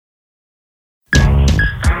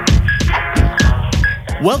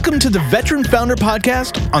Welcome to the Veteran Founder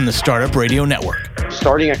Podcast on the Startup Radio Network.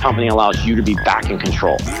 Starting a company allows you to be back in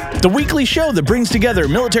control. The weekly show that brings together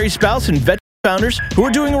military spouse and veteran founders who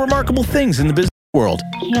are doing remarkable things in the business world.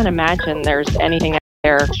 I can't imagine there's anything out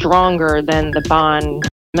there stronger than the bond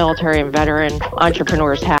military and veteran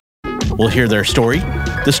entrepreneurs have. We'll hear their story,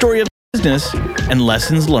 the story of business, and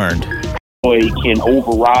lessons learned. Joy can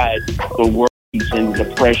override the worries and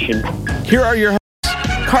depression. Here are your hosts,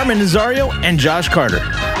 Carmen Nazario and Josh Carter.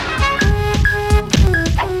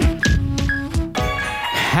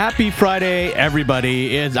 Happy Friday,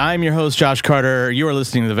 everybody. I'm your host, Josh Carter. You are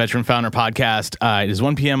listening to the Veteran Founder Podcast. It is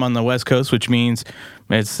 1 p.m. on the West Coast, which means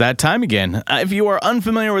it's that time again. If you are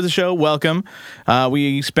unfamiliar with the show, welcome.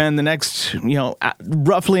 We spend the next,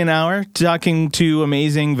 roughly an hour talking to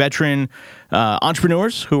amazing veteran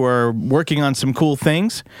entrepreneurs who are working on some cool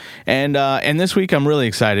things. And this week, I'm really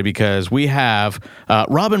excited because we have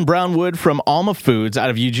Robin Brownwood from Alma Foods out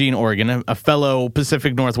of Eugene, Oregon, a fellow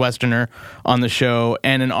Pacific Northwesterner on the show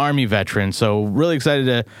and an Army veteran. So really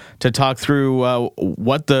excited to talk through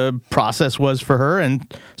what the process was for her.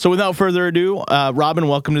 And so without further ado, Robin,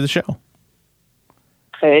 welcome to the show.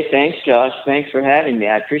 Hey, thanks, Josh. Thanks for having me.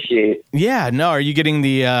 I appreciate it. Yeah, no, are you getting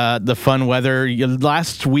the fun weather?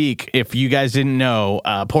 Last week, if you guys didn't know,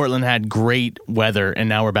 Portland had great weather, and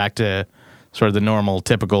now we're back to sort of the normal,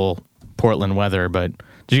 typical Portland weather. But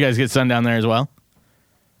did you guys get sun down there as well?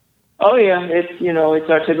 Oh yeah, it's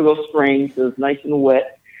our typical spring, so it's nice and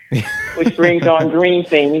wet, which brings on green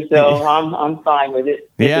things. So I'm fine with it.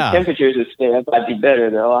 If the temperatures would stay up, I'd be better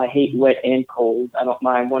though. I hate wet and cold. I don't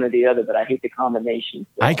mind one or the other, but I hate the combination.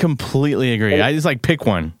 So. I completely agree. I just pick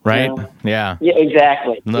one, right? Yeah. Yeah,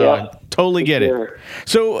 exactly. No, yeah. I totally get it.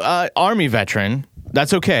 So, Army veteran.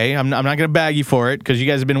 That's okay. I'm not going to bag you for it because you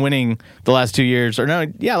guys have been winning the last 2 years,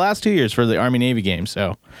 last 2 years for the Army Navy game.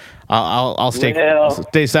 So I'll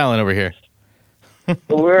stay silent over here.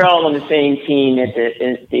 We're all on the same team at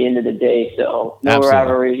the end of the day, so no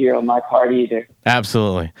rivalry here on my part either.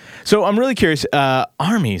 Absolutely. So I'm really curious,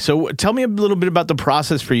 Army. So tell me a little bit about the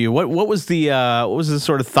process for you. What was the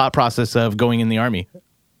sort of thought process of going in the Army?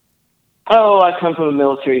 Oh, I come from a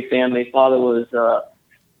military family. Father was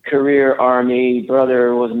career Army,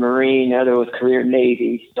 brother was Marine, other was career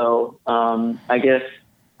Navy. So I guess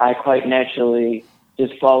I quite naturally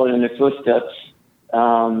just followed in their footsteps,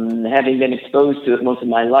 having been exposed to it most of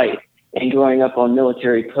my life and growing up on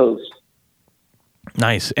military posts.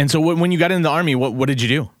 Nice. And so when you got in the Army, what did you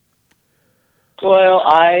do? Well,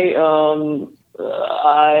 I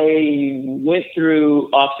went through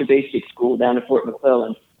officer basic school down at Fort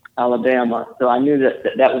McClellan, Alabama. So I knew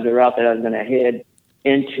that was the route that I was going to head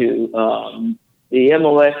into. The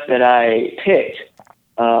MOS that I picked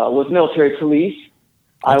was military police.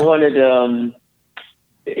 I wanted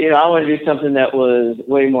I wanted to do something that was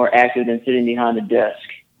way more active than sitting behind a desk.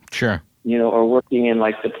 Sure. Or working in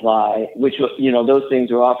supply, which those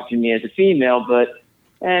things were offered to me as a female, but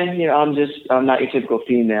I'm not your typical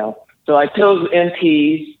female. So I chose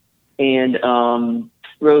MPs and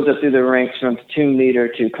rose up through the ranks from platoon leader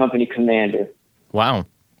to company commander. Wow.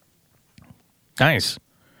 Nice.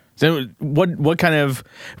 So what kind of,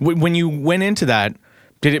 when you went into that,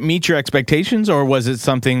 did it meet your expectations or was it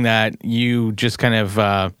something that you just kind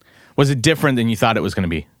of, was it different than you thought it was going to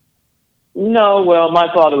be? No, well, my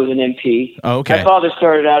father was an MP. Oh, okay. My father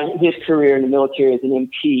started out his career in the military as an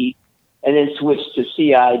MP and then switched to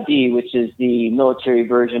CID, which is the military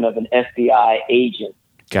version of an FBI agent.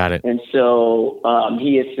 Got it. And so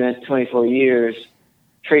he had spent 24 years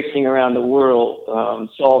traipsing around the world,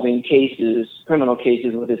 solving criminal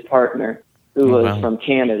cases with his partner, who was from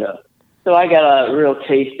Canada. So I got a real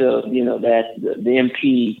taste of, the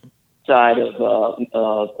MP side of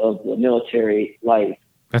the military life.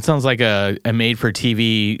 That sounds like a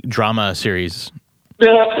made-for-TV drama series.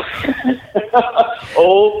 The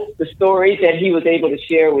stories that he was able to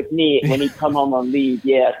share with me when he'd come home on leave,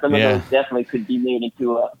 some of those definitely could be made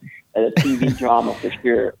into a TV drama for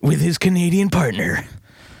sure. With his Canadian partner.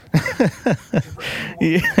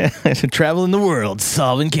 Traveling the world,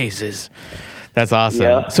 solving cases. That's awesome.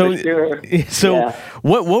 Yeah, so, for sure.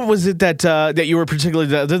 What was it that you were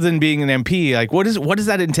particularly, other than being an MP, what does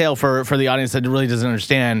that entail for the audience that really doesn't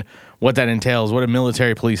understand what that entails, what a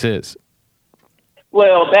military police is?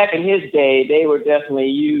 Well, back in his day, they were definitely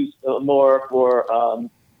used more for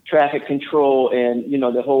traffic control and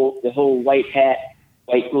the whole white hat,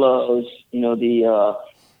 white gloves,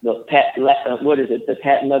 the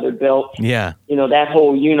patent leather belt. Yeah. That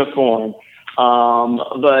whole uniform.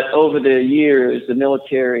 But over the years, the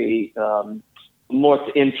military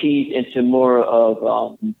morphed MPs into more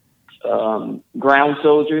of ground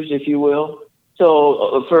soldiers, if you will.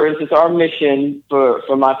 So, for instance, our mission for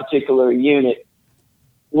my particular unit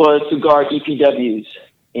was to guard EPWs.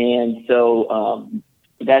 And so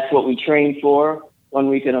that's what we trained for, 1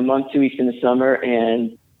 week in a month, 2 weeks in the summer.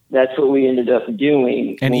 And that's what we ended up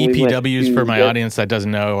doing. And EPWs, for my audience that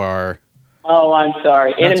doesn't know, are... Oh, I'm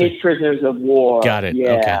sorry. Enemy prisoners of war. Got it.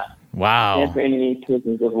 Yeah. Okay. Wow. Enemy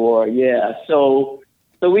prisoners of war. Yeah. So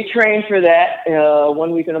we trained for that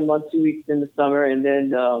 1 week in a month, 2 weeks in the summer, and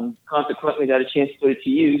then consequently got a chance to put it to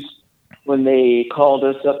use when they called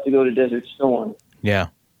us up to go to Desert Storm. Yeah.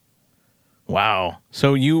 Wow.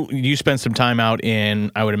 So you spent some time out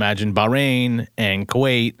in, I would imagine, Bahrain and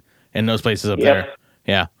Kuwait and those places up there.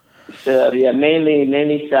 Yeah. Yeah,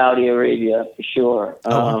 mainly Saudi Arabia for sure.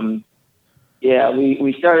 Yeah,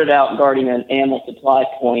 we started out guarding an ammo supply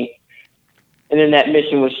point, and then that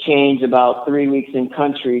mission was changed about 3 weeks in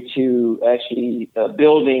country to actually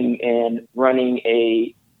building and running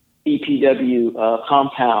a EPW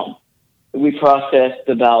compound. We processed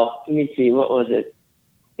about, let me see, what was it,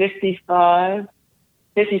 55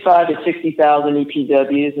 to 60,000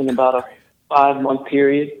 EPWs in about a 5-month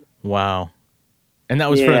period. Wow. And that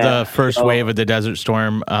was for the first wave of the Desert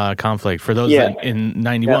Storm conflict, for those that in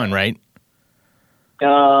 91, right?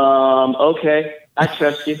 Okay. I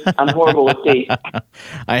trust you. I'm horrible with dates.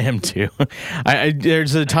 I am too.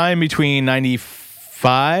 There's a time between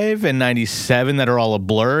 95 and 97 that are all a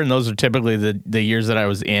blur, and those are typically the years that I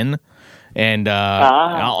was in. And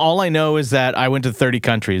all I know is that I went to 30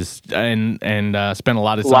 countries and spent a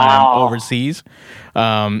lot of time overseas,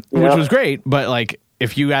 which was great. But like,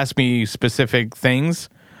 if you ask me specific things,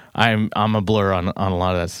 I'm a blur on a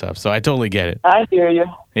lot of that stuff. So I totally get it. I hear you.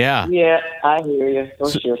 Yeah. Yeah, I hear you. For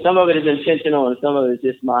sure. Some of it is intentional, and some of it is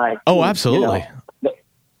just my. Oh, absolutely.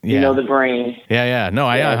 You know, the brain. Yeah. No,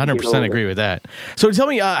 I 100% agree with that. So tell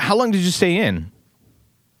me, how long did you stay in?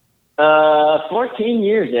 14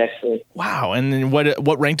 years, actually. Wow. And then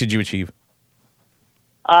what rank did you achieve?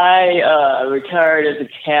 I retired as a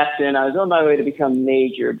captain. I was on my way to become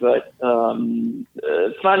major, but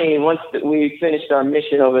funny, once we finished our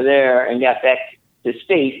mission over there and got back to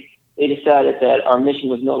state, they decided that our mission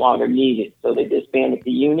was no longer needed, so they disbanded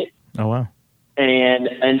the unit. Oh, wow.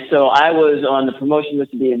 And so I was on the promotion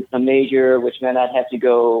list to be a major, which meant I'd have to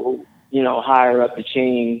go, higher up the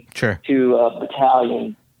chain to a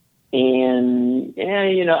battalion. And,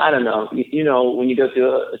 I don't know. When you go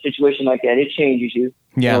through a situation like that, it changes you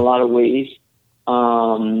in a lot of ways.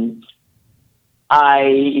 To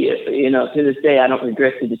this day, I don't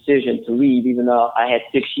regret the decision to leave, even though I had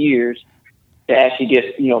 6 years to actually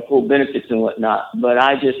get, full benefits and whatnot. But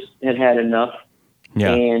I just had enough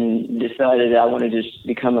and decided I wanted to just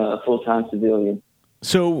become a full-time civilian.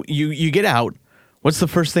 So you get out. What's the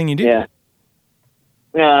first thing you do? Yeah.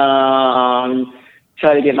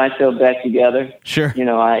 Try to get myself back together. Sure.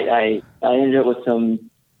 I ended up with some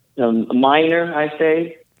minor,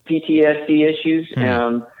 PTSD issues.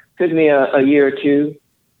 Took me a year or two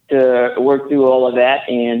to work through all of that,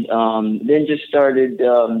 and then just started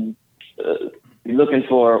looking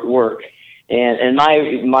for work. And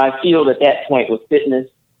my field at that point was fitness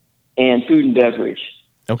and food and beverage.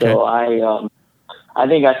 Okay. So I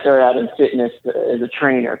think I started out in fitness as a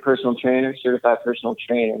trainer, personal trainer, certified personal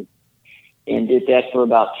trainer. And did that for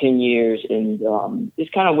about 10 years, and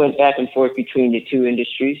just kind of went back and forth between the two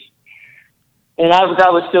industries. And I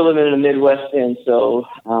was still living in the Midwest then, so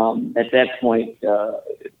at that point,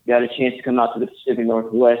 got a chance to come out to the Pacific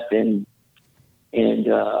Northwest and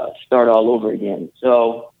start all over again.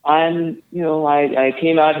 So I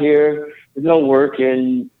came out here with no work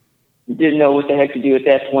and didn't know what the heck to do at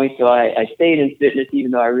that point. So I stayed in fitness, even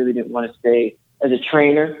though I really didn't want to stay as a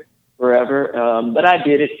trainer forever. But I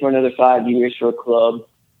did it for another 5 years for a club,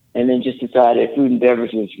 and then just decided food and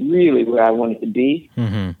beverage was really where I wanted to be.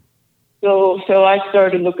 Mm-hmm. So I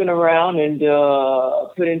started looking around and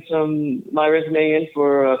put in my resume in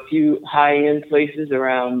for a few high-end places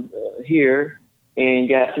around here, and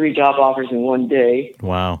got 3 job offers in one day.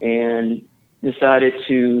 Wow. And decided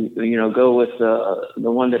to, go with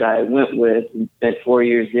the one that I went with, and spent 4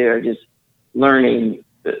 years there just learning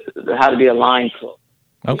how to be a line cook.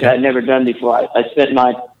 Okay. I'd never done before. I spent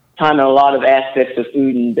my time in a lot of aspects of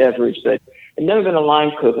food and beverage, but I'd never been a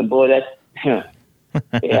line cook. And boy, that's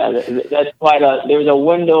that's quite there's a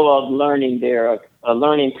window of learning there, a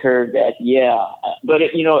learning curve that, but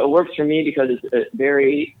it works for me because it's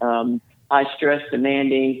very high stress,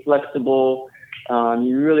 demanding, flexible.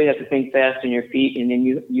 You really have to think fast on your feet, and then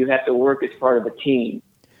you have to work as part of a team.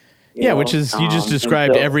 Which is, you just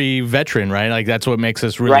described every veteran, right? Like, that's what makes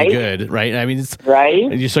us really good, right? I mean, it's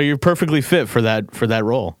right. So you're perfectly fit for that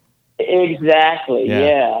role. Exactly.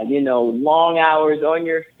 Yeah. You know, long hours on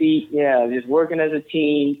your feet. Yeah. Just working as a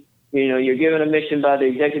team. You know, you're given a mission by the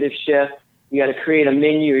executive chef. You got to create a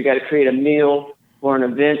menu. You got to create a meal for an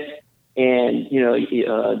event. And, you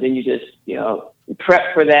know, then you just, you know,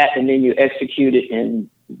 prep for that and then you execute it and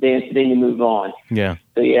then you move on. Yeah.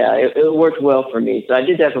 So, yeah, it worked well for me. So I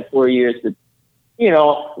did that for 4 years. But, you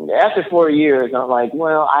know, after 4 years, I'm like,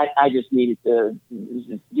 well, I just needed to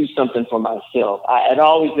do something for myself. I had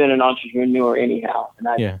always been an entrepreneur anyhow. And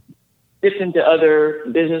I dipped into other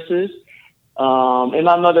businesses. And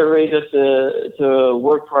my mother raised us to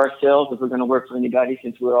work for ourselves if we're going to work for anybody,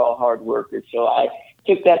 since we're all hard workers. So I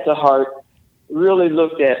took that to heart, really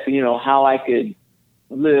looked at, you know, how I could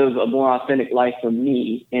live a more authentic life for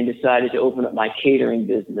me, and decided to open up my catering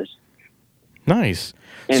business. Nice.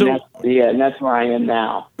 And that's where I am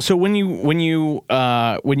now. So when you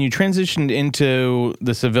transitioned into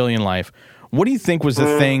the civilian life, what do you think was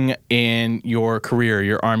the thing in your career,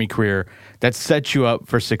 your Army career, that set you up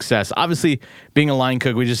for success? Obviously, being a line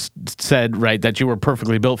cook, we just said, right, that you were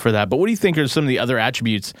perfectly built for that. But what do you think are some of the other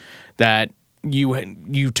attributes that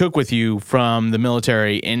you took with you from the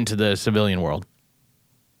military into the civilian world?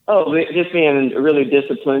 Oh, just being really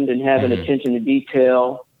disciplined and having attention to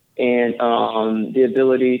detail, and the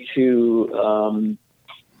ability to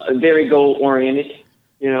very goal oriented.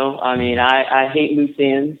 You know, I mean, I hate loose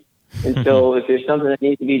ends. And so if there's something that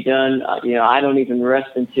needs to be done, you know, I don't even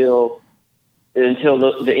rest until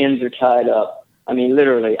the ends are tied up. I mean,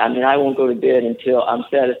 literally. I mean, I won't go to bed until I'm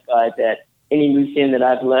satisfied that any loose end that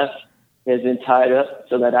I've left has been tied up,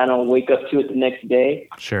 so that I don't wake up to it the next day.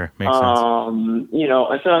 Sure, makes sense. You know,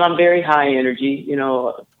 and so I'm very high energy. You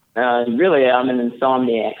know, really, I'm an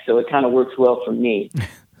insomniac, so it kind of works well for me.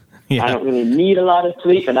 I don't really need a lot of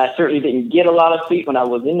sleep, and I certainly didn't get a lot of sleep when I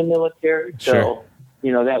was in the military. So. Sure.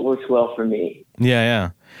 You know, that works well for me. Yeah.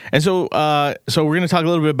 And so we're going to talk a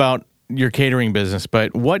little bit about your catering business,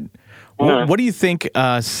 but what do you think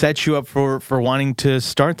set you up for wanting to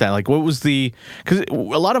start that? Like, what was because a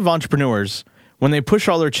lot of entrepreneurs, when they push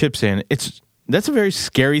all their chips in, that's a very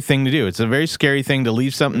scary thing to do. It's a very scary thing to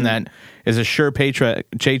leave something that is a sure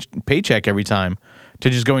paycheck every time to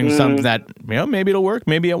just going to something that, you know, maybe it'll work,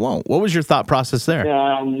 maybe it won't. What was your thought process there?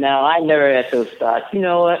 No, I never had those thoughts. You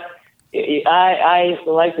know what? I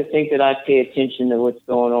like to think that I pay attention to what's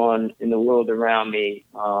going on in the world around me.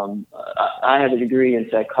 I have a degree in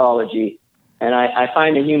psychology, and I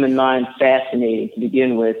find the human mind fascinating to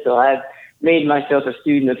begin with. So I've made myself a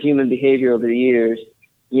student of human behavior over the years,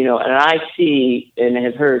 you know, and I see and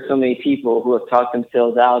have heard so many people who have talked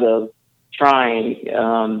themselves out of trying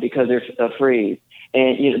because they're afraid.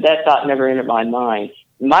 And, you know, that thought never entered my mind.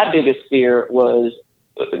 My biggest fear was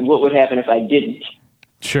what would happen if I didn't.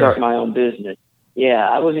 Start my own business. Yeah,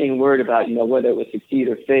 I wasn't even worried about, you know, whether it would succeed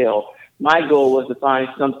or fail. My goal was to find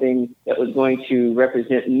something that was going to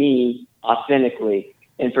represent me authentically.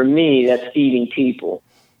 And for me, that's feeding people.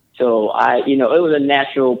 So you know, it was a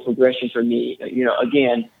natural progression for me. You know,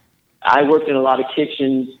 again, I worked in a lot of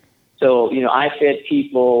kitchens. So, you know, I fed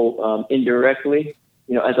people indirectly,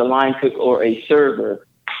 you know, as a line cook or a server.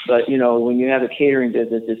 But, you know, when you have a catering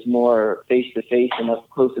business, it's more face-to-face and up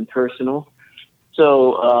close and personal.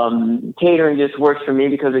 So catering just works for me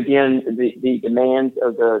because, again, the demands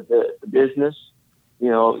of the business, you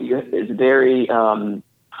know, is very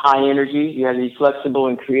high energy. You have to be flexible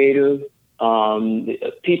and creative,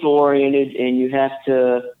 people-oriented, and you have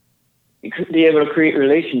to be able to create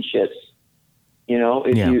relationships, you know,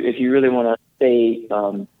 if you really want to stay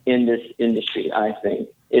in this industry, I think.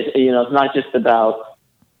 It's not just about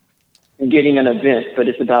getting an event, but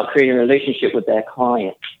it's about creating a relationship with that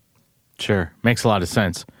client. Sure. Makes a lot of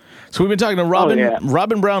sense. So we've been talking to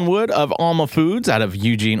Robin Brown Wood of Alma Foods out of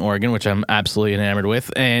Eugene, Oregon, which I'm absolutely enamored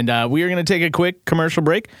with. And we are going to take a quick commercial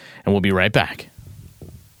break, and we'll be right back.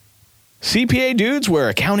 CPA Dudes, where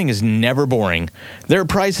accounting is never boring. Their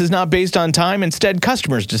price is not based on time. Instead,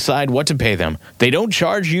 customers decide what to pay them. They don't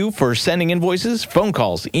charge you for sending invoices, phone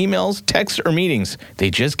calls, emails, texts, or meetings.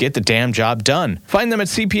 They just get the damn job done. Find them at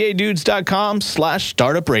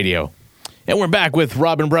cpadudes.com/startupradio. And we're back with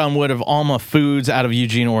Robin Brown Wood of Alma Foods out of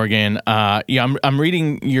Eugene, Oregon. I'm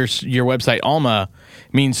reading your website. Alma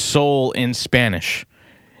means soul in Spanish.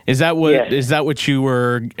 Is that what you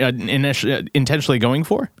were intentionally going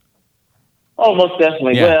for? Oh, most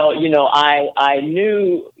definitely. Yeah. Well, you know, I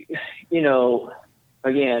knew, you know,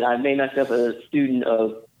 again, I made myself a student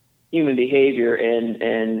of human behavior,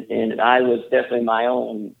 and I was definitely my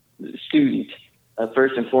own student,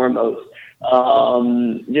 first and foremost.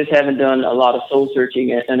 Just haven't done a lot of soul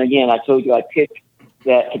searching. And again, I told you I picked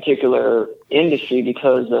that particular industry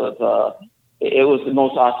because of it was the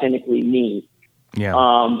most authentically me. Yeah.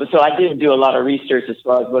 But so I didn't do a lot of research as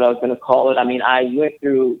far as what I was going to call it. I mean, I went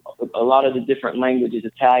through a lot of the different languages,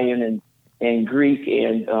 Italian and Greek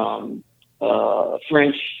and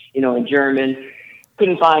French, and German.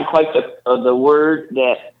 Couldn't find quite the word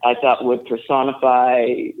that I thought would personify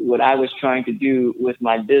what I was trying to do with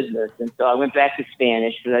my business. And so I went back to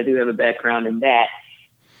Spanish because I do have a background in that.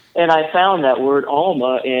 And I found that word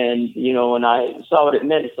Alma, and, when I saw what it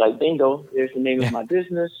meant, it's like, bingo, there's the name of my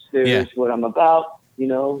business. There's what I'm about.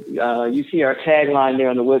 You see our tagline there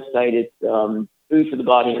on the website. It's food for the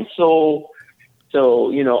body and soul.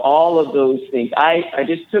 So, all of those things. I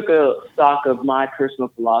just took a stock of my personal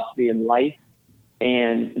philosophy in life,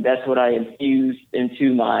 and that's what I infused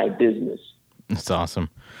into my business. That's awesome.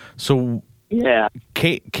 So, yeah,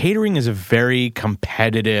 catering is a very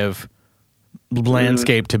competitive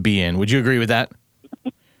landscape to be in. Would you agree with that?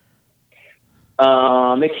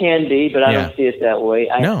 It can be, but I don't see it that way.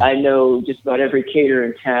 I know just about every caterer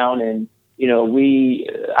in town, and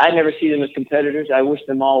I never see them as competitors. I wish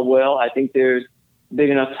them all well. I think there's big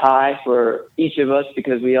enough pie for each of us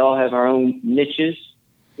because we all have our own niches,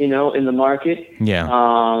 in the market. Yeah.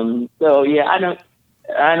 So yeah,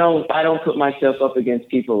 I don't put myself up against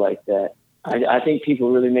people like that. I think people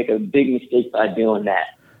really make a big mistake by doing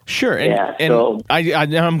that. Sure. And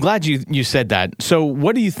I'm glad you said that. So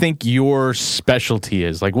what do you think your specialty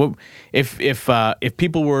is? Like, what if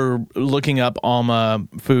people were looking up Alma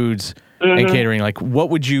Foods and catering, like, what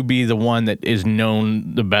would you be the one that is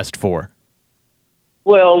known the best for?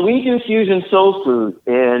 Well, we do fusion soul food,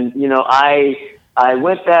 and I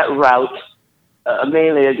went that route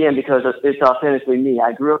mainly again because it's authentically me.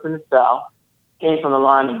 I grew up in the South, came from a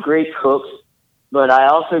line of great cooks. But I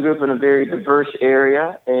also grew up in a very diverse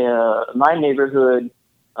area. My neighborhood,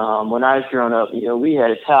 when I was growing up, we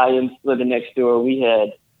had Italians living next door. We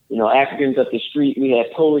had, Africans up the street. We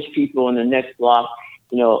had Polish people in the next block.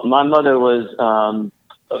 My mother was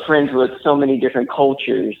friends with so many different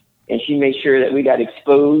cultures, and she made sure that we got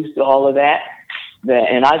exposed to all of that.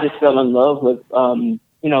 And I just fell in love with,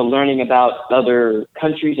 learning about other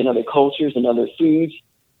countries and other cultures and other foods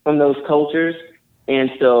from those cultures.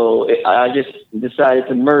 And so I just decided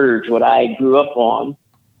to merge what I grew up on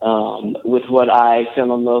with what I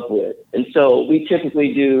fell in love with. And so we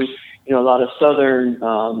typically do, a lot of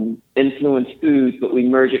Southern influenced foods, but we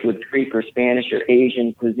merge it with Greek or Spanish or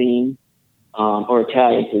Asian cuisine or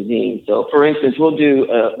Italian cuisine. So, for instance, we'll do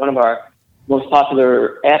one of our most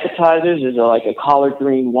popular appetizers is like a collard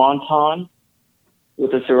green wonton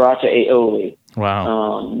with a sriracha aioli.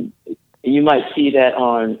 Wow. You might see that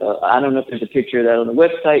on, I don't know if there's a picture of that on the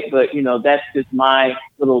website, but, that's just my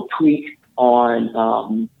little tweak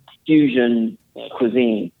on fusion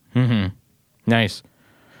cuisine. Mm-hmm. Nice.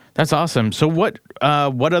 That's awesome. So what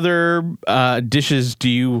other dishes do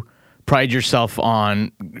you pride yourself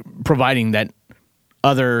on providing that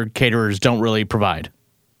other caterers don't really provide?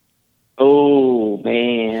 Oh,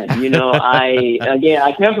 man.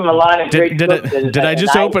 I come from a line of great cooks. Did I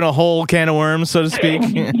just open a whole can of worms, so to speak?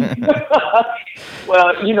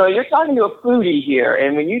 Well, you're talking to a foodie here,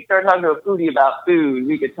 and when you start talking to a foodie about food,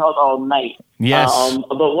 we could talk all night. Yes.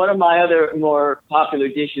 But one of my other more popular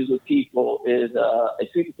dishes with people is a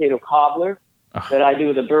sweet potato cobbler that I do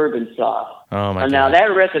with a bourbon sauce. Oh, my God. Now,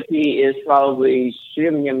 that recipe is probably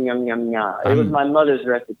yum, yum, yum, yum, yum. It was my mother's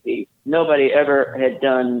recipe. Nobody ever had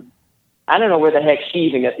done. I don't know where the heck she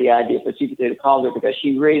even got the idea for sweet potato cobbler because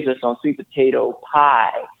she raised us on sweet potato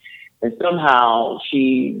pie. And somehow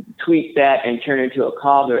she tweaked that and turned it into a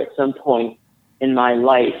cobbler at some point in my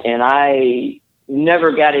life. And I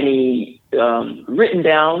never got any written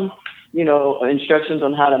down, instructions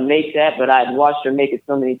on how to make that. But I'd watched her make it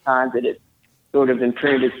so many times that it sort of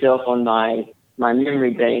imprinted itself on my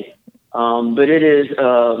memory bank. But it is,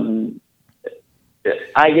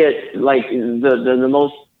 I get like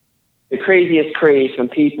the craziest praise from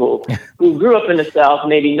people who grew up in the South,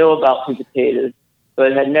 maybe know about sweet potatoes,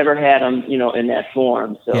 but had never had them, in that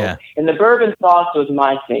form. So, And the bourbon sauce was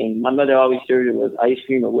my thing. My mother always served it with ice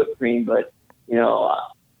cream or whipped cream, but,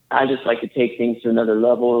 I just like to take things to another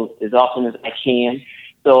level as often as I can.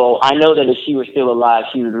 So I know that if she were still alive,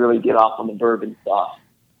 she would really get off on the bourbon sauce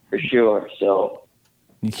for sure. So.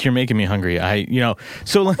 You're making me hungry.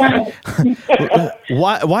 So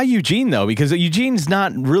why Eugene though? Because Eugene's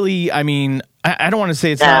not really, I don't want to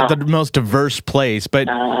say it's not the most diverse place, but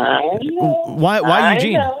why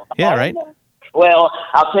Eugene? Yeah, right. Well,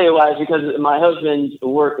 I'll tell you why. It's because my husband's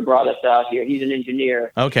work brought us out here. He's an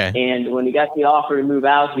engineer. Okay. And when he got the offer to move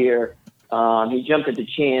out here, he jumped at the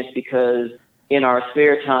chance because in our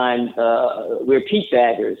spare time, we're peak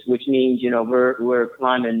baggers, which means, we're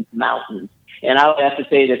climbing mountains. And I would have to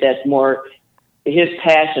say that that's more his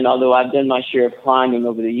passion, although I've done my share of climbing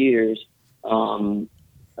over the years.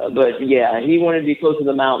 But yeah, he wanted to be close to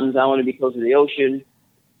the mountains. I want to be close to the ocean.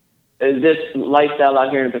 This lifestyle out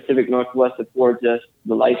here in the Pacific Northwest affords us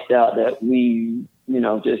the lifestyle that we've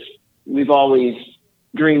always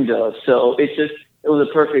dreamed of. So it was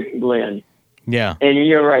a perfect blend. Yeah. And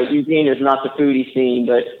you're right, Eugene is not the foodie scene,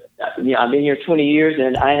 but I've been here 20 years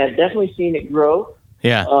and I have definitely seen it grow.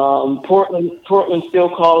 Yeah. Portland still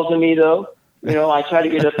calls on me though. I try to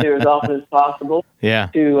get up there as often as possible. Yeah.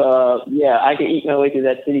 I could eat my way through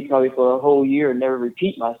that city probably for a whole year and never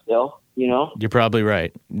repeat myself. You're probably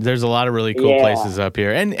right. There's a lot of really cool places up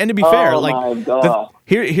here, and to be fair, my God.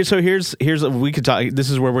 Here's we could talk.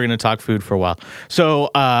 This is where we're going to talk food for a while.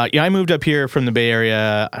 So I moved up here from the Bay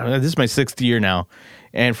Area. This is my 6th year now,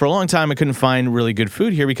 and for a long time I couldn't find really good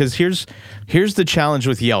food here because here's the challenge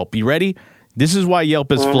with Yelp. You ready? This is why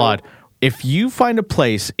Yelp is flawed. If you find a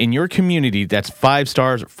place in your community that's 5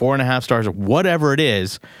 stars or 4.5 stars or whatever it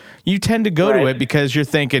is, you tend to go to it because you're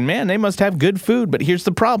thinking, man, they must have good food. But here's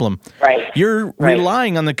the problem. Right. You're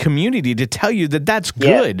relying on the community to tell you that that's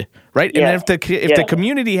good. Right. Yeah. And if the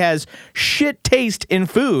community has shit taste in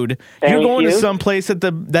food, you're going to some place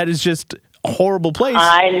that is just a horrible place.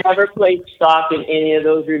 I never placed stock in any of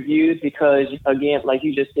those reviews because, again, like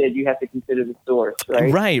you just said, you have to consider the source,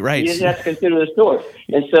 right? Right. You just have to consider the source.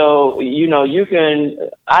 And so,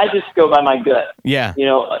 I just go by my gut. Yeah.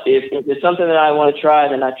 If it's something that I want to try,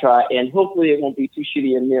 then I try. And hopefully it won't be too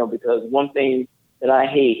shitty a meal because one thing that I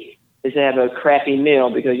hate is to have a crappy meal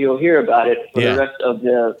because you'll hear about it for the rest of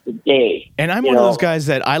the day. And I'm one of those guys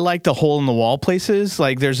that I like the hole-in-the-wall places.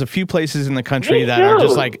 Like, there's a few places in the country that are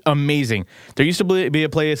just, like, amazing. There used to be a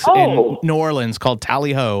place in New Orleans called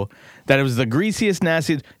Tally Ho that it was the greasiest,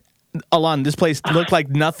 nastiest... Alon, this place looked like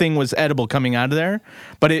nothing was edible coming out of there,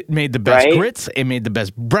 but it made the best grits. It made the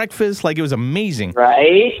best breakfast. Like, it was amazing.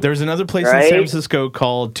 Right. There's another place in San Francisco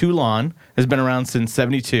called Toulon. Has been around since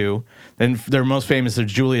 '72. And their most famous is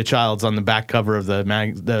Julia Childs on the back cover of the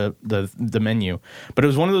menu. But it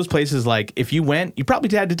was one of those places, like, if you went, you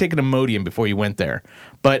probably had to take an Imodium before you went there.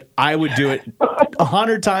 But I would do it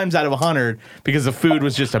 100 times out of 100 because the food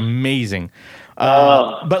was just amazing.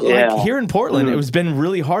 Like here in Portland, it has been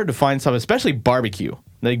really hard to find some, especially barbecue.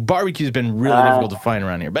 Like, barbecue's been really difficult to find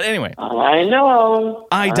around here. But anyway. I know.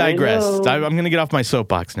 I digress. I'm going to get off my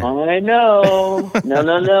soapbox now. I know.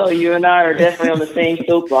 No. You and I are definitely on the same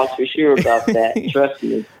soapbox for sure about that. Trust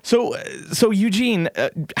me. So Eugene,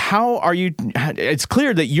 how are you? It's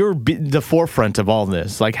clear that you're the forefront of all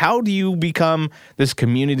this. Like, how do you become this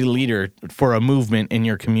community leader for a movement in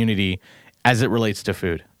your community as it relates to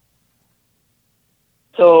food?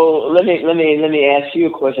 So let me ask you a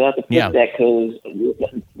question. I have to pick that because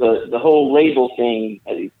the whole label thing,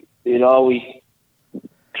 it always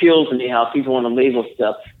kills me how people want to label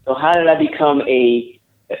stuff. So how did I become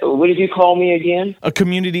what did you call me again? A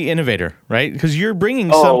community innovator, right? Because you're bringing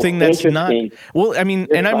something that's not... Well, I mean,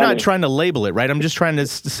 and I'm not trying to label it, right? I'm just trying to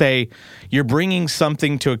say you're bringing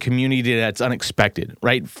something to a community that's unexpected,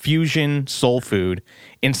 right? Fusion soul food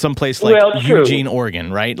in some place like Eugene,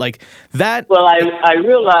 Oregon, right? Like that... Well, I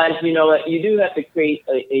realize, you do have to create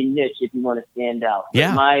a niche if you want to stand out.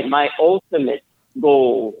 Yeah. My ultimate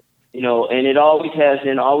goal, and it always has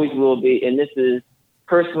and always will be, and this is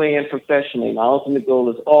personally and professionally, my ultimate goal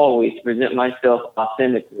is always to present myself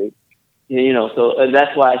authentically. So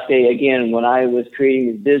that's why I say, again, when I was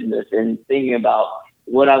creating this business and thinking about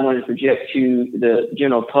what I wanted to project to the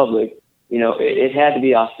general public, it had to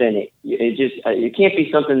be authentic. It can't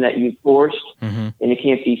be something that you forced, and it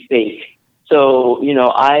can't be fake. So,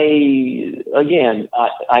 I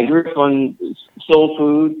grew up on soul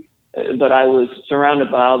food, but I was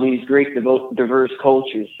surrounded by all these great diverse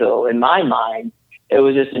cultures. So in my mind, it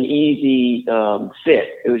was just an easy fit.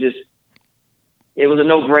 It was a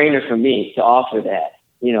no-brainer for me to offer that.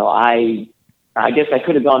 I guess I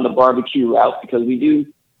could have gone the barbecue route because we do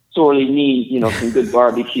sorely need, some good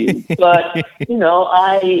barbecue. But,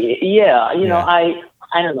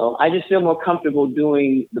 I don't know. I just feel more comfortable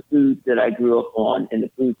doing the foods that I grew up on and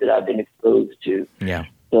the foods that I've been exposed to. Yeah.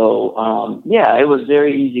 So, it was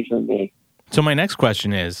very easy for me. So my next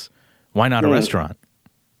question is, why not a restaurant?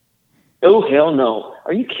 Oh, hell no.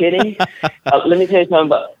 Are you kidding? Let me tell you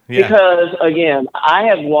something because, again, I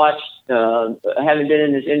have watched, having been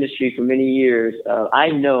in this industry for many years, I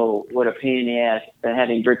know what a pain in the ass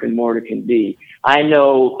having brick and mortar can be. I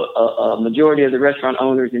know a majority of the restaurant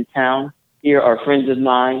owners in town here are friends of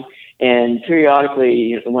mine, and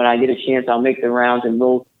periodically, when I get a chance, I'll make the rounds and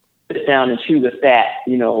we'll sit down and chew the fat,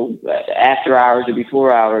 after hours or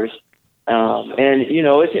before hours. And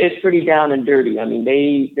it's pretty down and dirty. I mean,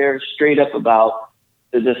 they're straight up about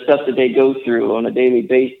the stuff that they go through on a daily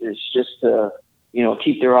basis just to,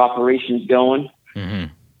 keep their operations going.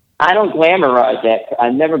 Mm-hmm. I don't glamorize that. I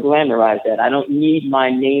never glamorize that. I don't need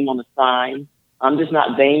my name on the sign. I'm just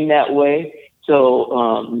not vain that way.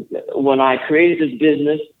 So when I created this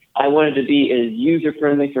business, I wanted to be as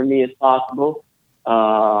user-friendly for me as possible.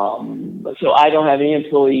 So I don't have any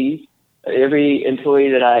employees. Every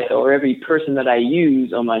employee every person that I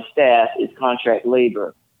use on my staff is contract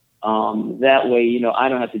labor. That way, I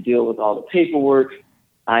don't have to deal with all the paperwork.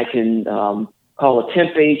 I can call a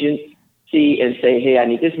temp agency and say, hey, I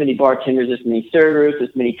need this many bartenders, this many servers,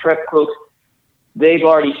 this many prep cooks. They've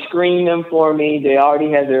already screened them for me. They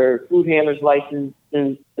already have their food handlers licenses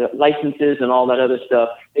and all that other stuff.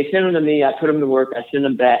 They send them to me. I put them to work. I send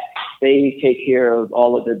them back. They take care of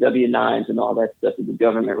all of the W-9s and all that stuff that the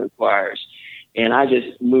government requires. And I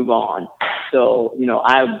just move on. So,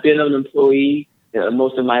 I've been an employee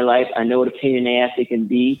most of my life. I know what a pain in the ass it can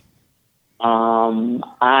be.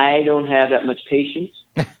 I don't have that much patience.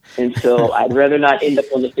 And so I'd rather not end up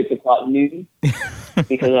on the 6 o'clock news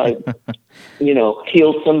because I,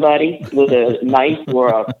 killed somebody with a knife or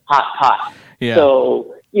a hot pot. Yeah.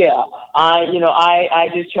 So, yeah, I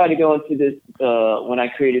just try to go into this, when I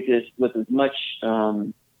created this, with as much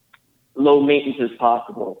low maintenance as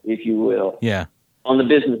possible, if you will. Yeah. On the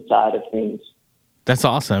business side of things. That's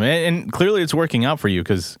awesome. And clearly it's working out for you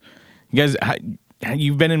because you guys,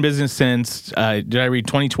 you've been in business since, did I read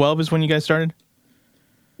 2012 is when you guys started?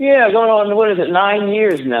 Yeah, going on, 9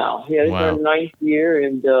 years now. Yeah, this is our 9th year,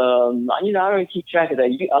 and, I don't keep track of that.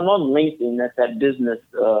 I'm on LinkedIn, that's that business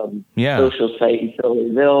social site, and so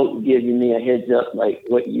they'll give me a heads up, like,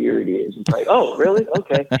 what year it is. It's like, oh, really?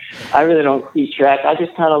 Okay. I really don't keep track. I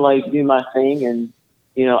just kind of, do my thing, and,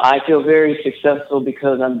 I feel very successful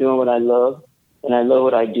because I'm doing what I love, and I love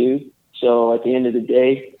what I do. So at the end of the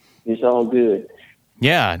day, it's all good.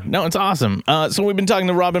 Yeah, no, it's awesome. So we've been talking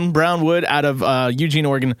to Robin Brownwood out of Eugene,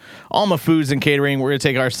 Oregon, Alma Foods and Catering. We're going to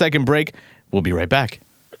take our second break. We'll be right back.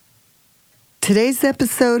 Today's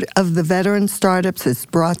episode of The Veteran Startups is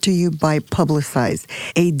brought to you by Publicize,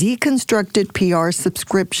 a deconstructed PR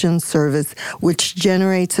subscription service which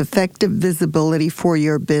generates effective visibility for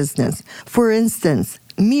your business. For instance,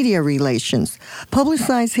 media relations.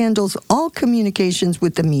 Publicize handles all communications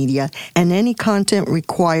with the media and any content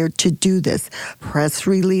required to do this, press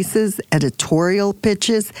releases, editorial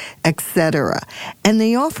pitches, etc. And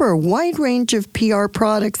they offer a wide range of PR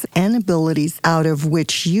products and abilities out of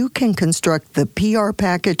which you can construct the PR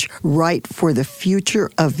package right for the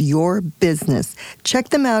future of your business. Check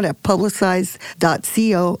them out at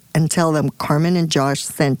publicize.co and tell them Carmen and Josh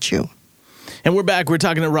sent you. And we're back. We're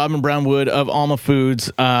talking to Robin Brownwood of Alma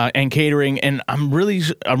Foods and Catering, and I'm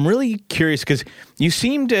really curious because you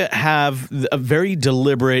seem to have a very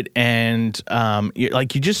deliberate and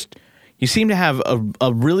you seem to have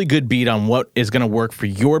a really good beat on what is going to work for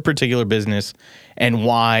your particular business and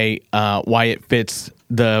why it fits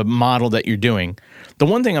the model that you're doing. The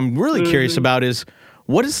one thing I'm really curious about is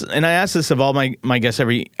and I ask this of all my guests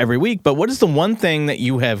every week, but what is the one thing that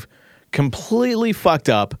you have completely fucked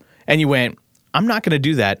up and you went, I'm not going to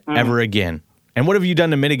do that ever again? And what have you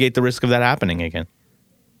done to mitigate the risk of that happening again?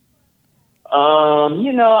 I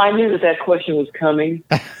knew that question was coming,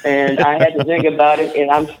 and I had to think about it, and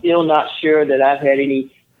I'm still not sure that I've had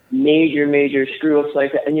any major screw-ups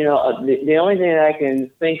like that. And, the only thing that I can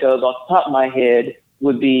think of off the top of my head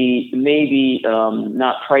would be maybe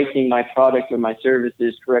not pricing my product or my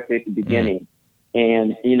services correctly at the beginning.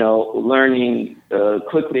 And, learning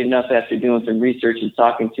quickly enough after doing some research and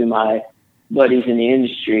talking to my buddies in the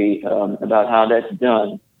industry about how that's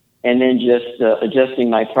done, and then just adjusting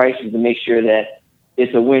my prices to make sure that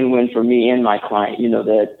it's a win-win for me and my client,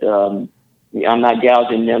 that I'm not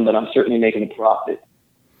gouging them, but I'm certainly making a profit.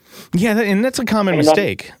 Yeah, and that's a common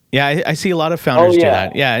mistake. Yeah, I see a lot of founders do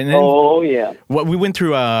that. Yeah. And then we went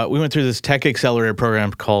through this tech accelerator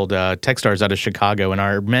program called Techstars out of Chicago, and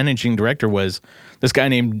our managing director was this guy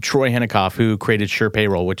named Troy Hennekoff, who created Sure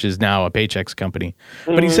Payroll, which is now a Paychex company.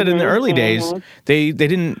 But he said in the early days they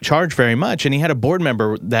didn't charge very much, and he had a board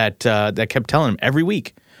member that kept telling him every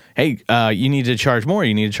week, "Hey, you need to charge more.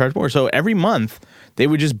 You need to charge more." So every month they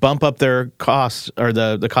would just bump up their costs or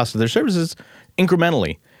the cost of their services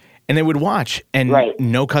incrementally. And they would watch, and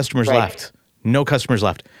no customers left. No customers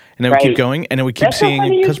left. And they would keep going, and then we keep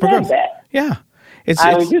seeing customer growth. Yeah.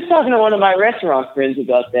 I was just talking to one of my restaurant friends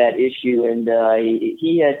about that issue, and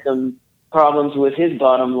he had some problems with his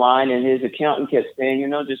bottom line, and his accountant kept saying,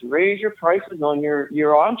 just raise your prices on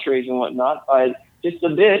your entrees and whatnot by just a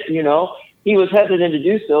bit, he was hesitant to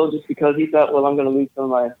do so just because he thought, well, I'm going to lose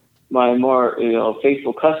some of my more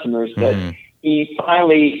faithful customers. But he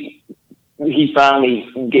finally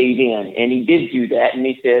gave in, and he did do that. And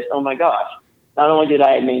he said, oh my gosh, not only did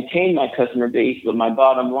I maintain my customer base, but my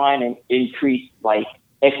bottom line increased like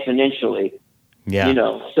exponentially.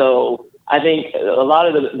 Yeah. So I think a lot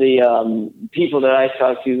of the people that I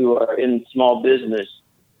talk to who are in small business,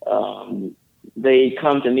 they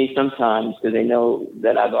come to me sometimes because they know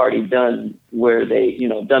that I've already done where they,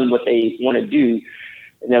 done what they want to do,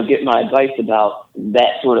 and they'll get my advice about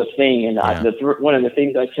that sort of thing. And one of the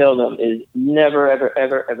things I tell them is never, ever,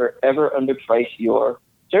 ever, ever, ever underprice your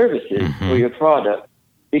services or your product,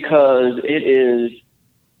 because it is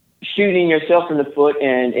shooting yourself in the foot,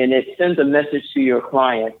 and it sends a message to your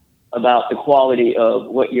client about the quality of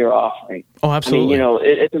what you're offering. Oh, absolutely. I mean,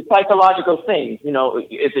 it's a psychological thing.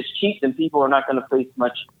 If it's cheap, then people are not going to place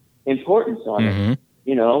much importance on it.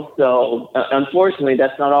 So unfortunately,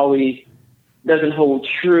 that's not always doesn't hold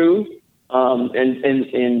true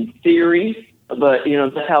in theory, but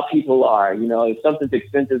that's how people are. If something's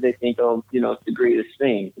expensive, they think, it's the greatest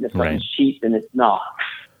thing. And if something's cheap, then it's not.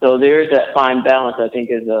 So there's that fine balance, I think,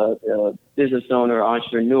 as a business owner,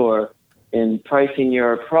 entrepreneur, in pricing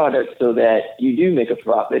your product so that you do make a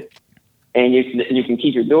profit, and you can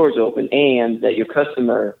keep your doors open, and that your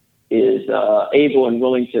customer is able and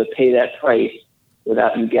willing to pay that price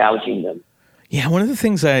without you gouging them. Yeah, one of the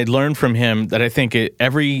things I learned from him that I think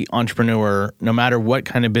every entrepreneur, no matter what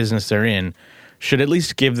kind of business they're in, should at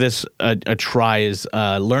least give this a try is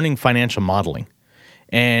learning financial modeling.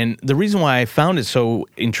 And the reason why I found it so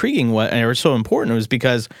intriguing or so important was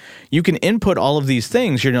because you can input all of these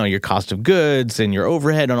things, your cost of goods and your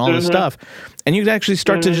overhead and all this stuff, and you can actually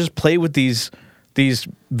start to just play with these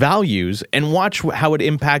values and watch how it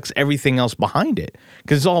impacts everything else behind it.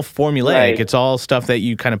 Because it's all formulaic. Right. It's all stuff that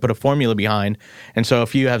you kind of put a formula behind. And so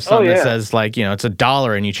if you have something that says like, it's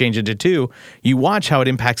 $1 and you change it to $2, you watch how it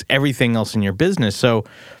impacts everything else in your business. So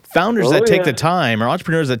founders that take the time, or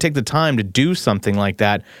entrepreneurs that take the time to do something like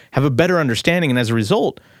that, have a better understanding. And as a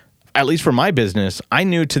result, at least for my business, I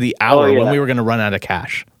knew to the hour when we were going to run out of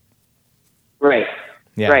cash. Right.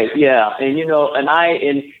 Yeah. Right. Yeah. And,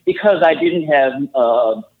 and because I didn't have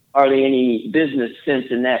hardly any business sense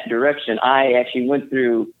in that direction, I actually went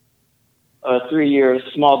through a 3-year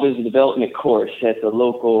small business development course at the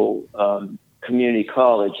local community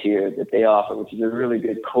college here that they offer, which is a really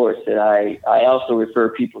good course that I also refer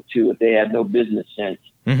people to if they have no business sense.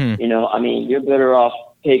 You're better off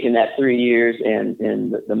taking that 3 years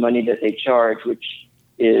and the money that they charge, which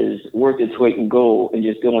is worth its weight in gold, and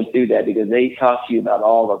just going through that, because they talk to you about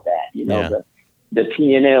all of that, the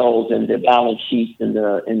P&Ls and the balance sheets and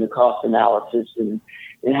the cost analysis and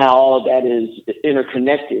how all of that is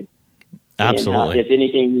interconnected. Absolutely. And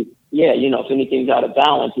if anything's out of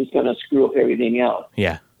balance, it's going to screw up everything else.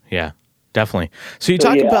 Yeah, definitely. So you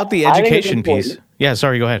talked about the education piece. Yeah,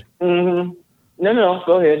 sorry, go ahead. Mm-hmm. No,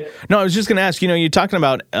 go ahead. No, I was just going to ask, you're talking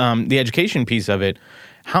about the education piece of it.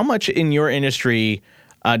 How much in your industry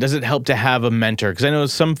does it help to have a mentor? Because I know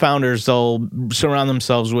some founders, they'll surround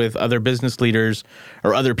themselves with other business leaders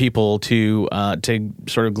or other people to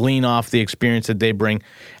sort of glean off the experience that they bring.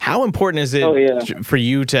 How important is it for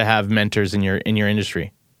you to have mentors in your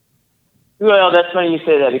industry? Well, that's funny you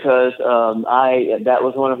say that, because that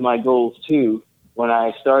was one of my goals too when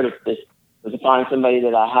I started this, was to find somebody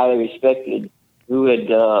that I highly respected who had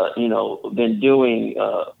been doing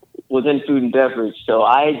within food and beverage. So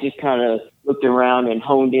I just kind of looked around and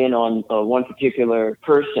honed in on one particular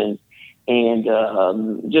person, and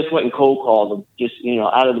just went and cold called him, just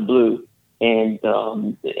out of the blue. And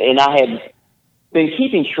I had been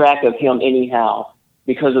keeping track of him anyhow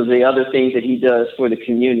because of the other things that he does for the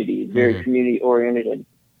community. Very community oriented and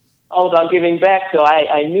all about giving back. So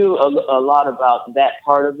I knew a lot about that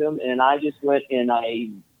part of him, and I just went and I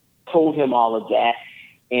told him all of that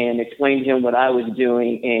and explained to him what I was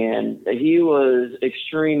doing, and he was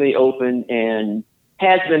extremely open and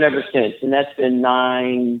has been ever since. And that's been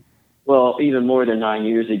even more than 9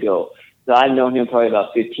 years ago. So I've known him probably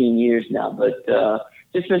about 15 years now, but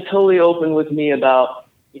just been totally open with me about,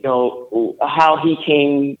 how he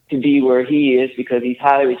came to be where he is, because he's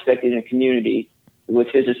highly respected in the community with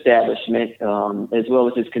his establishment, as well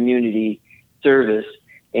as his community service.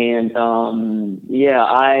 And,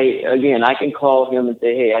 I can call him and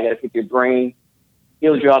say, hey, I got to pick your brain.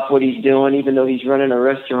 He'll drop what he's doing, even though he's running a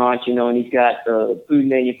restaurant, and he's got food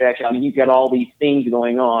manufacturing. He's got all these things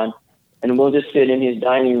going on, and we'll just sit in his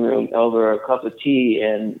dining room over a cup of tea,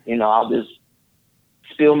 and, I'll just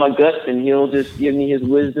spill my guts, and he'll just give me his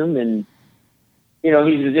wisdom, and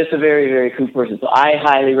he's just a very, very cool person. So I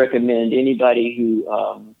highly recommend anybody who,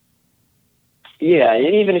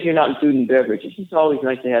 and even if you're not in food and beverage, it's just always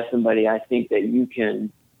nice to have somebody I think that you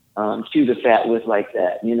can chew the fat with like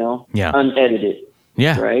that, Yeah. unedited.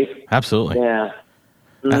 Yeah. Right? Absolutely. Yeah.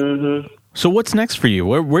 Mm-hmm. So what's next for you?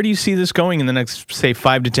 Where do you see this going in the next, say,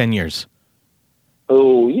 5 to 10 years?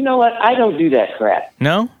 Oh, you know what? I don't do that crap.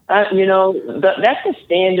 No? That's the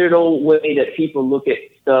standard old way that people look at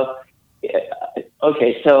stuff.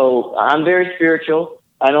 Okay, so I'm very spiritual.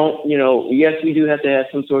 I don't, yes, we do have to have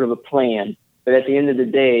some sort of a plan. But at the end of the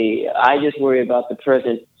day, I just worry about the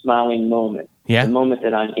present smiling moment, Yeah. the moment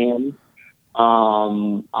that I'm in.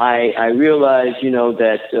 I realize,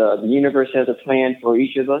 that the universe has a plan for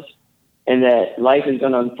each of us, and that life is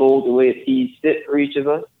going to unfold the way it sees fit for each of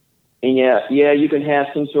us. And you can have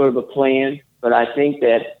some sort of a plan, but I think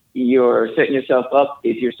that you're setting yourself up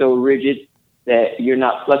if you're so rigid that you're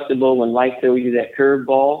not flexible when life throws you that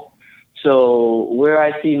curveball. So where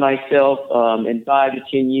I see myself in 5 to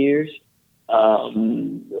 10 years,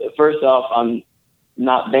 first off, I'm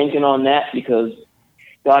not banking on that because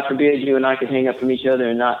God forbid you and I could hang up from each other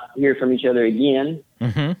and not hear from each other again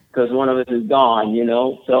because one of us is gone,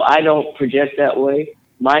 So I don't project that way.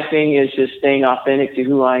 My thing is just staying authentic to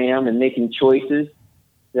who I am and making choices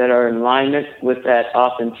that are in alignment with that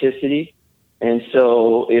authenticity. And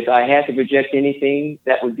so if I had to project anything,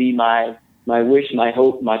 that would be my wish, my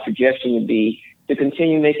hope, my projection would be to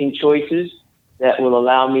continue making choices that will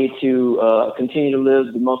allow me to continue to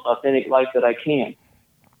live the most authentic life that I can.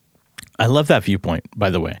 I love that viewpoint,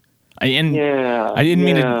 by the way. I didn't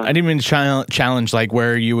mean to challenge like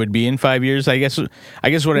where you would be in 5 years. I guess what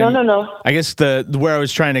No. I guess where I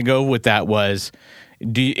was trying to go with that was,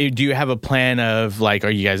 do you have a plan of like, are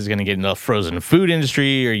you guys going to get into the frozen food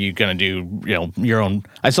industry? Are you going to do your own?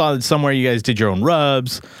 I saw that somewhere you guys did your own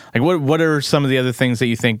rubs. Like what are some of the other things that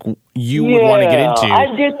you think you would want to get into?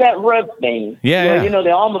 I did that rub thing. Yeah. The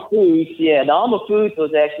Alma Foods. Yeah, the Alma Foods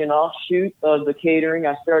was actually an offshoot of the catering.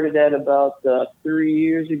 I started that about 3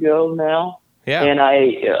 years ago now. Yeah. And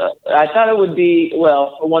I thought it would be,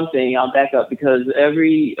 well, for one thing, I'll back up because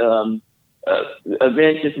every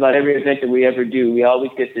event, just about every event that we ever do, we always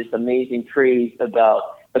get this amazing praise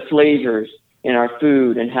about the flavors in our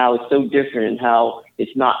food and how it's so different and how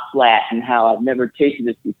it's not flat and how I've never tasted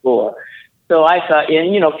this before. So I thought,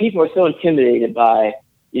 and people are so intimidated by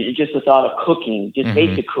just the thought of cooking, just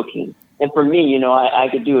basic cooking. And for me, I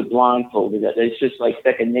could do it blindfolded. It's just like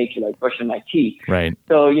second nature, like brushing my teeth. Right.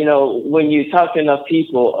 So, when you talk to enough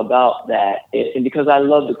people about that, and because I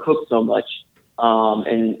love to cook so much,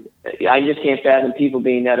 and I just can't fathom people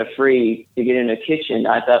being that afraid to get in a kitchen,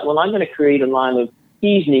 I thought, well, I'm going to create a line of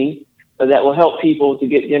seasoning that will help people to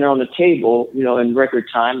get dinner on the table, in record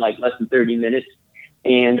time, like less than 30 minutes,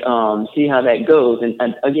 and see how that goes.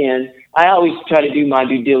 And again, I always try to do my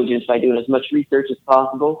due diligence by doing as much research as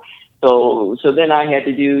possible. So then I had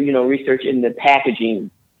to do, research in the packaging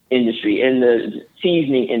industry, in the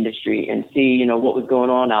seasoning industry, and see, what was going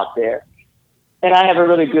on out there. And I have a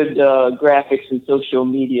really good graphics and social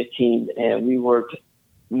media team, and we worked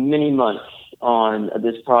many months on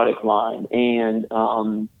this product line. And,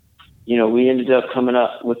 we ended up coming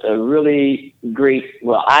up with a really great,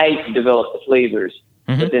 well, I developed the flavors,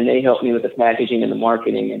 but then they helped me with the packaging and the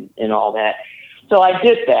marketing and all that. So I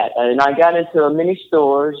did that, and I got into many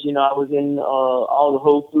stores. I was in all the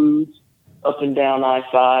Whole Foods up and down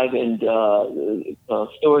I-5 and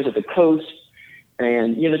stores at the coast,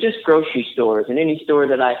 and just grocery stores and any store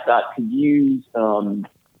that I thought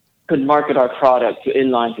could market our product to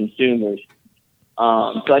inline consumers.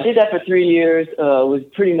 So I did that for 3 years. Was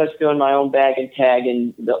pretty much doing my own bag and tag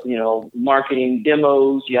and marketing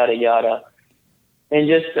demos, yada yada. And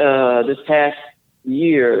just this past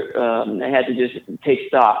year, I had to just take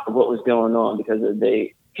stock of what was going on because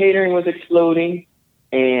the catering was exploding,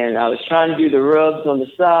 and I was trying to do the rubs on the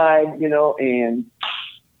side, and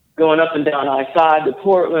going up and down I-5 to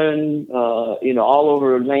Portland, all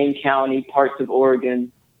over Lane County, parts of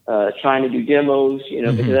Oregon, trying to do demos,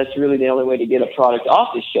 because that's really the only way to get a product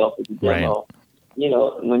off the shelf is a demo.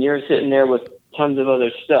 Right. When you're sitting there with tons of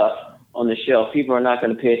other stuff on the shelf, people are not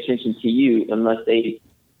going to pay attention to you unless they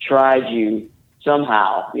tried you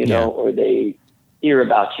somehow, or they hear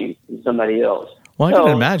about you from somebody else. Well, I can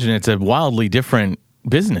imagine it's a wildly different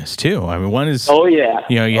business too. I mean, one is,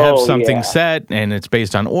 you have something set and it's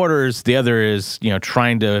based on orders. The other is,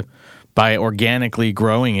 trying to, by organically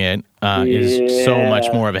growing it, is so much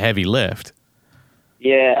more of a heavy lift.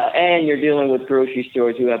 Yeah, and you're dealing with grocery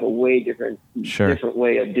stores who have a way different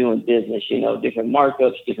way of doing business, different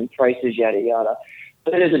markups, different prices, yada, yada.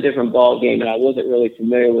 But it is a different ball game, and I wasn't really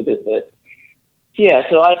familiar with it, but yeah,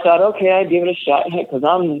 so I thought, okay, I'd give it a shot because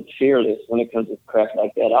I'm fearless when it comes to crap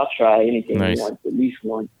like that. I'll try anything Nice. once, at least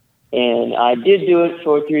once. And I did do it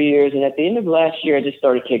for 3 years. And at the end of last year, I just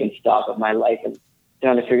started taking stock of my life and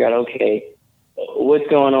trying to figure out, okay, what's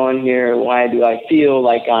going on here? Why do I feel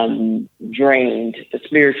like I'm drained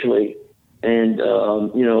spiritually and,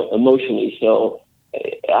 emotionally? So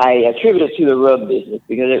I attribute it to the rub business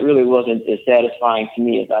because it really wasn't as satisfying to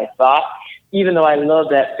me as I thought. Even though I love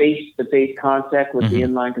that face-to-face contact with the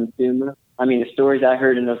inline consumer. I mean, the stories I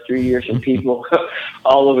heard in those 3 years from people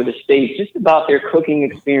all over the States, just about their cooking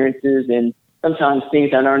experiences and sometimes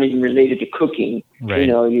things that aren't even related to cooking. Right. You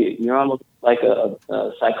know, you're almost like a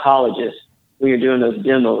psychologist when you're doing those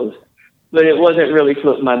demos. But it wasn't really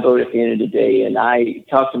floating my boat at the end of the day. And I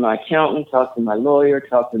talked to my accountant, talked to my lawyer,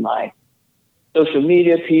 talked to my social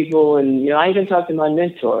media people, and, I even talked to my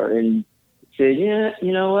mentor and said, yeah,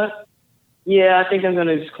 you know what? Yeah, I think I'm going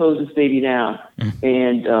to just close this baby down.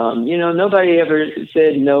 And, nobody ever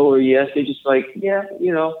said no or yes. They're just like, yeah,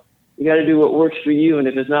 you got to do what works for you. And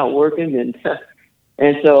if it's not working, then...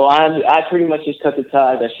 And so I pretty much just cut the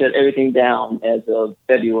ties. I shut everything down as of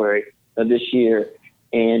February of this year.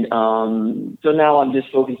 And so now I'm just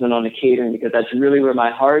focusing on the catering because that's really where my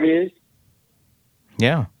heart is.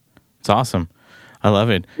 Yeah, it's awesome. I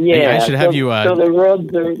love it. Yeah, I should have you. So the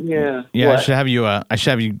rubs are, yeah. Yeah, What? I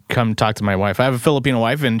should have you come talk to my wife. I have a Filipino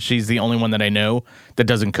wife, and she's the only one that I know that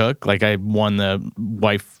doesn't cook. Like I won the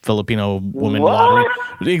wife Filipino woman What? lottery.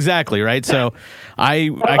 Exactly right. So I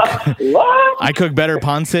What? I cook better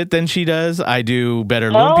pancit than she does. I do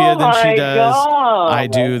better lumpia than she does. God. I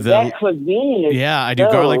do that cuisine is I do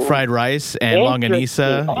so garlic fried rice and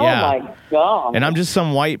longanisa. interesting. Oh Yeah. my God. And I'm just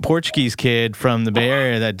some white Portuguese kid from the Bay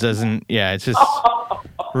Area that doesn't. Yeah, it's just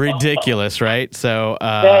ridiculous, right? So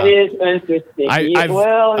that is interesting. I've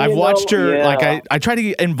watched her. yeah. Like I tried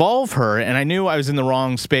to involve her, and I knew I was in the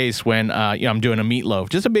wrong space when I'm doing a meatloaf,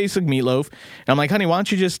 just a basic meatloaf. And I'm like, honey, why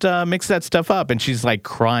don't you just mix that stuff up? And she's like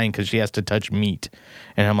crying because she has to touch meat,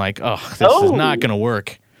 and I'm like, oh, this is not gonna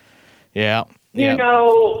work. Yeah. You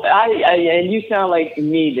know, I and you sound like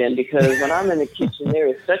me then, because when I'm in the kitchen, there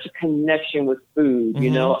is such a connection with food. You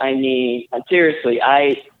know, I mean, seriously,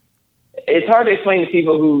 it's hard to explain to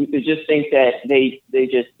people who just think that they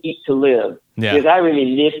just eat to live. Yeah. Because I really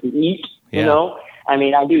live to eat, you know. I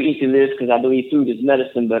mean, I do eat to live because I believe food is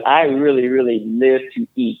medicine, but I really, really live to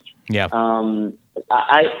eat. Yeah. To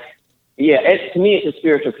me, it's a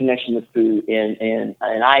spiritual connection with food. And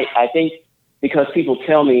I think because people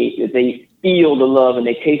tell me that they feel the love and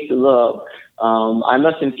they taste the love, I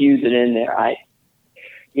must infuse it in there. I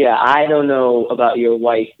don't know about your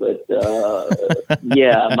wife, but I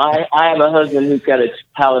have a husband who's got a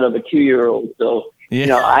palate of a 2-year-old. So,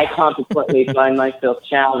 I consequently find myself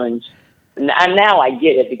challenged. And now I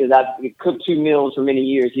get it because I've cooked 2 meals for many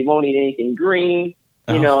years. He won't eat anything green.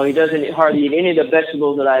 You know, he doesn't hardly eat any of the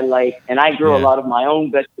vegetables that I like. And I grow a lot of my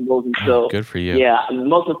own vegetables. And so, good for you. Yeah,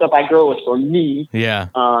 most of the stuff I grow is for me. Yeah.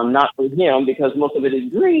 Not for him because most of it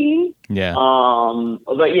is green. Yeah.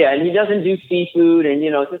 But yeah, and he doesn't do seafood, and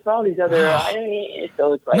just all these other.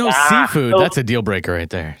 So it's like No seafood. So That's a deal breaker right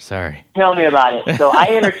there. Sorry. tell me about it. So I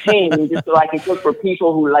entertain just so I can cook for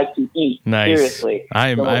people who like to eat. Nice. Seriously.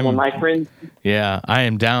 I'm when my friends. Yeah, I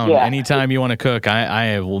am down. Yeah. Anytime you want to cook,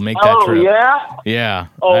 I will make that Oh trip. yeah. Yeah.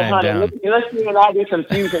 Oh, I am honey, down. let's see what I do some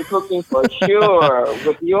fusion cooking for sure.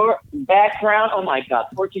 With your background, oh my God,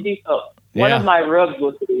 Portuguese. One of my rubs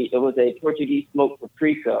was a Portuguese smoked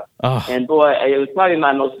paprika. Oh. And boy, it was probably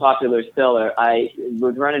my most popular seller. I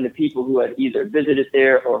was running into people who had either visited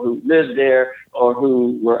there or who lived there or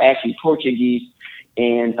who were actually Portuguese.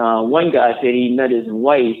 And one guy said he met his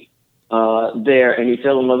wife there, and he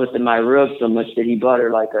fell in love with my rub so much that he bought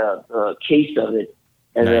her like a case of it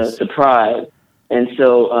as a surprise. And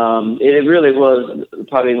so it really was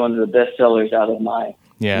probably one of the best sellers out of my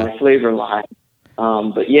flavor line.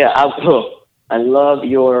 But yeah, I love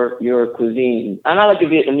your cuisine. And I like the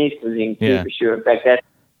Vietnamese cuisine too, for sure. In fact, that's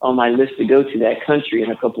on my list to go to that country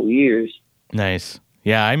in a couple of years. Nice.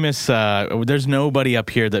 Yeah, I miss, there's nobody up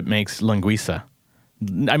here that makes linguiça.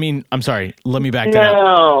 I mean, I'm sorry, let me back that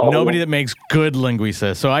up. Nobody that makes good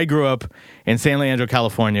linguiça. So I grew up in San Leandro,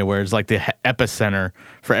 California, where it's like the epicenter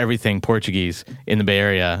for everything Portuguese in the Bay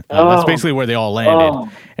Area. That's basically where they all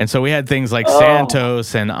landed. And so we had things like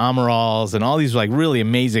Santos and Amarals and all these like really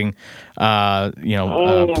amazing,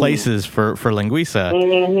 places for linguiça.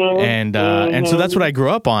 And so that's what I grew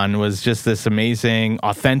up on, was just this amazing,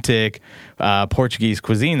 authentic Portuguese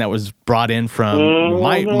cuisine that was brought in from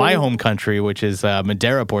my home country, which is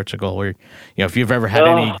Madeira, Portugal, where if you've ever had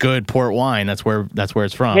any good port wine, that's where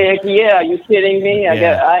it's from. Heck yeah, you kidding me? I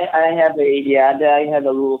Yeah. have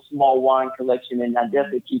a little small wine collection, and I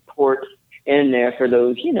definitely keep port in there for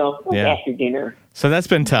those, after dinner. So that's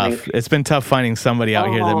been tough. It's been tough finding somebody out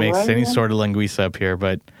here that makes right. any sort of linguiça up here,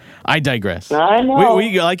 but I digress. I know.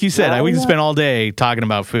 We like you said, we can spend all day talking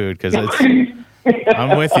about food because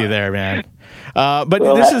I'm with you there, man. But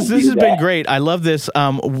We'll this have to has do been that. great. I love this.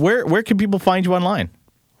 Where can people find you online?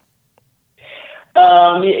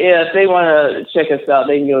 If they want to check us out,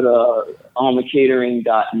 they can go to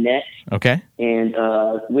almacatering.net. Okay. And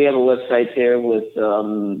we have a website there with,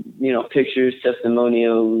 pictures,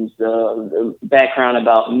 testimonials, the background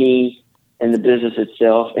about me and the business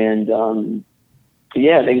itself. And, they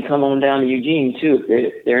can come on down to Eugene, too,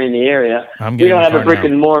 if they're in the area. I'm We getting don't the have a card brick now.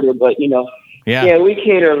 and mortar, but, Yeah. we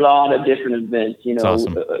cater a lot of different events. That's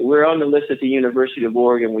awesome. We're on the list at the University of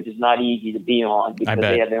Oregon, which is not easy to be on because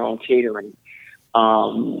bet. they have their own catering.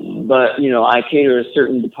 But I cater to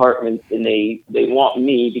certain departments, and they want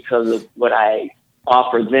me because of what I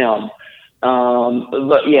offer them.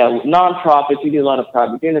 But nonprofits. We do a lot of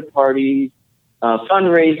private dinner parties,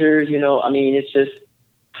 fundraisers. It's just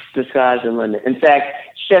the sky's the limit. In fact,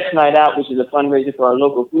 Chef's Night Out, which is a fundraiser for our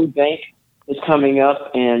local food bank, is coming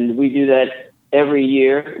up, and we do that every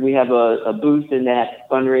year. We have a booth in that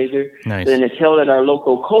fundraiser. Nice. Then it's held at our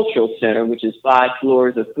local cultural center, which is 5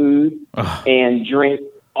 floors of food and drink,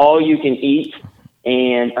 all you can eat.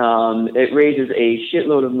 And it raises a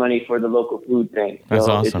shitload of money for the local food bank. That's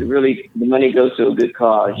so awesome. The money goes to a good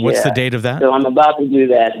cause. What's the date of that? So I'm about to do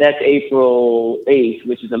that. That's April 8th,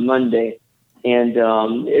 which is a Monday. And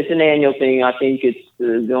it's an annual thing. I think it's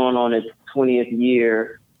going on its 20th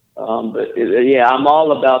year. I'm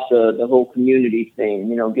all about the whole community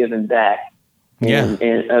thing, giving back. Yeah.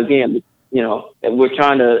 And again, we're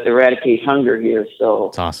trying to eradicate hunger here. So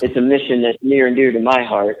That's awesome. It's a mission that's near and dear to my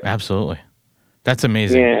heart. Absolutely. That's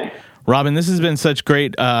amazing. Yeah. Robin, this has been such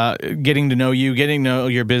great getting to know you, getting to know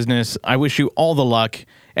your business. I wish you all the luck.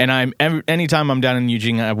 And anytime I'm down in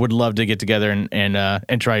Eugene, I would love to get together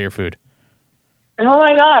and try your food. Oh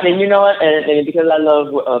my God! And you know what? And because I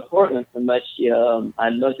love Portland so much,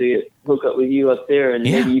 I'd love to hook up with you up there, and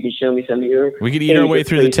maybe you can show me some of your. We could eat our way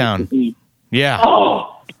through the favorite town. places to eat. Yeah.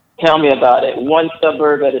 Oh, tell me about it. One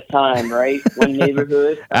suburb at a time, right? One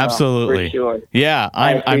neighborhood. Absolutely. For sure. Yeah,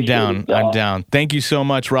 I I'm appreciate down. it, y'all. I'm down. Thank you so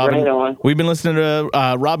much, Robin. Right on. We've been listening to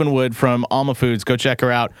Robin Wood from Alma Foods. Go check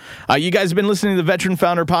her out. You guys have been listening to the Veteran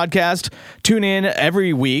Founder Podcast. Tune in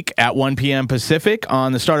every week at 1 p.m. Pacific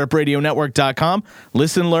on the StartupRadioNetwork.com.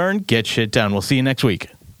 Listen, learn, get shit done. We'll see you next week.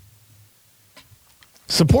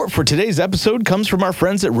 Support for today's episode comes from our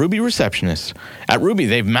friends at Ruby Receptionists. At Ruby,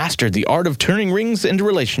 they've mastered the art of turning rings into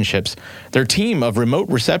relationships. Their team of remote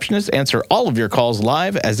receptionists answer all of your calls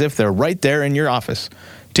live as if they're right there in your office.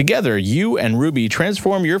 Together, you and Ruby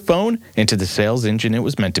transform your phone into the sales engine it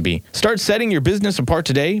was meant to be. Start setting your business apart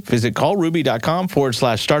today. Visit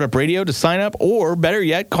callruby.com/startupradio to sign up, or better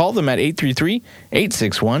yet, call them at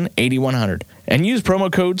 833-861-8100 and use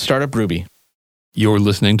promo code StartupRuby. You're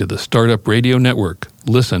listening to the Startup Radio Network.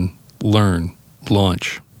 Listen, learn,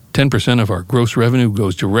 launch. 10% of our gross revenue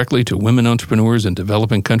goes directly to women entrepreneurs in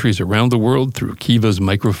developing countries around the world through Kiva's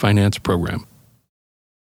microfinance program.